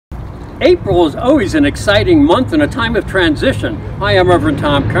April is always an exciting month and a time of transition. Hi, I'm Reverend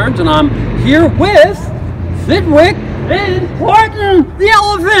Tom Kearns, and I'm here with Fitwick and Horton, the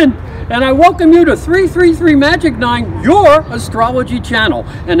elephant. And I welcome you to 333 Magic 9, your astrology channel.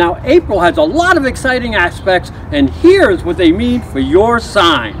 And now April has a lot of exciting aspects, and here's what they mean for your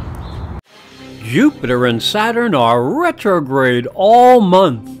sign. Jupiter and Saturn are retrograde all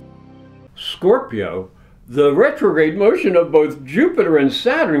month. Scorpio, the retrograde motion of both Jupiter and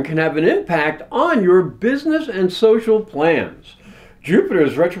Saturn can have an impact on your business and social plans. Jupiter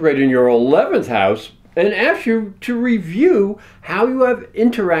is retrograde in your 11th house and asks you to review how you have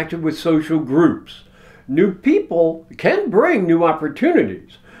interacted with social groups. New people can bring new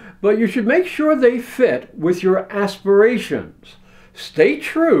opportunities, but you should make sure they fit with your aspirations. Stay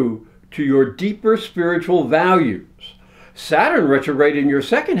true to your deeper spiritual values. Saturn retrograde in your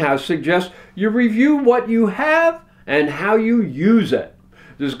 2nd house suggests you review what you have and how you use it.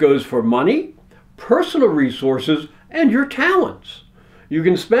 This goes for money, personal resources, and your talents. You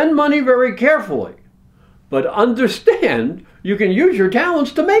can spend money very carefully, but understand you can use your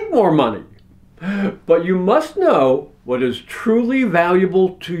talents to make more money. But you must know what is truly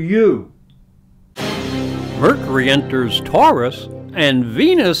valuable to you. Mercury enters Taurus and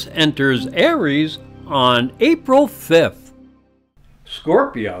Venus enters Aries on April 5th.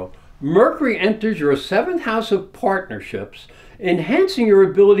 Scorpio, Mercury enters your 7th house of partnerships, enhancing your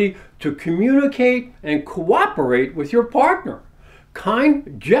ability to communicate and cooperate with your partner.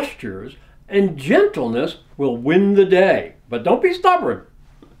 Kind gestures and gentleness will win the day, but don't be stubborn.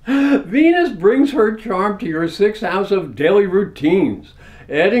 Venus brings her charm to your 6th house of daily routines,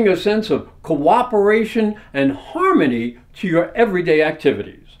 adding a sense of cooperation and harmony to your everyday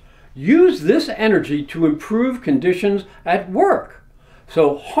activities. Use this energy to improve conditions at work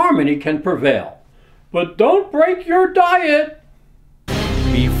so harmony can prevail. But don't break your diet!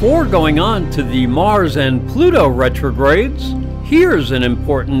 Before going on to the Mars and Pluto retrogrades, here's an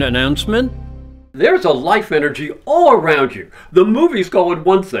important announcement. There's a life energy all around you. The movies call it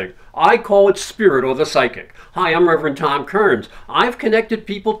one thing. I call it spirit or the psychic. Hi, I'm Reverend Tom Kearns. I've connected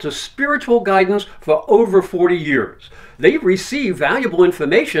people to spiritual guidance for over 40 years. They receive valuable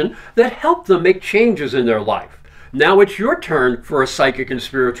information that help them make changes in their life. Now it's your turn for a psychic and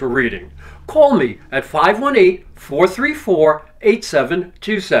spiritual reading. Call me at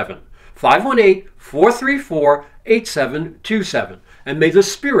 518-434-8727. 518-434-8727. And may the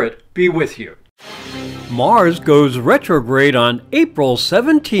spirit be with you. Mars goes retrograde on April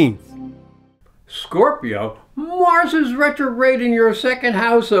 17th. Scorpio, Mars is retrograde in your 2nd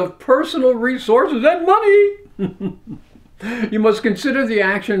house of personal resources and money. You must consider the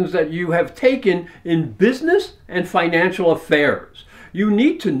actions that you have taken in business and financial affairs. You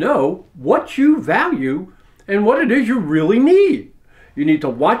need to know what you value and what it is you really need. You need to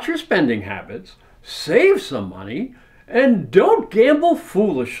watch your spending habits, save some money, and don't gamble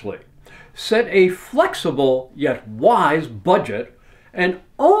foolishly. Set a flexible yet wise budget and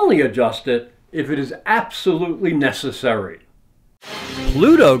only adjust it if it is absolutely necessary.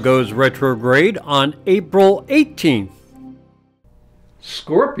 Pluto goes retrograde on April 18th.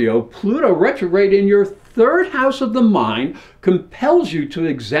 Scorpio, Pluto retrograde in your 3rd house of the mind compels you to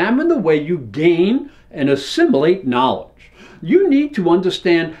examine the way you gain and assimilate knowledge. You need to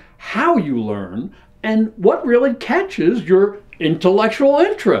understand how you learn and what really catches your intellectual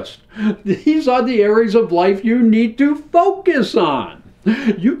interest. These are the areas of life you need to focus on.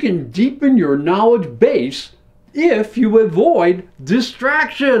 You can deepen your knowledge base if you avoid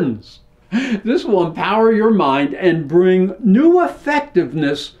distractions. This will empower your mind and bring new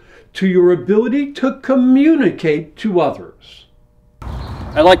effectiveness to your ability to communicate to others.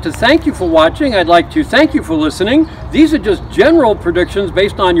 I'd like to thank you for watching. I'd like to thank you for listening. These are just general predictions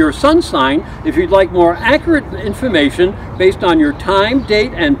based on your sun sign. If you'd like more accurate information based on your time,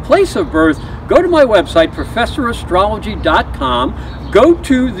 date, and place of birth, go to my website, professorastrology.com. Go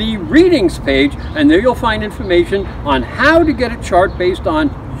to the readings page, and there you'll find information on how to get a chart based on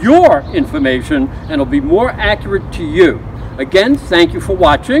your information, and it'll be more accurate to you. Again, thank you for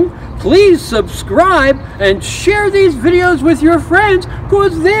watching. Please subscribe and share these videos with your friends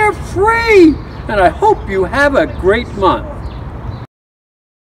because they're free. And I hope you have a great month.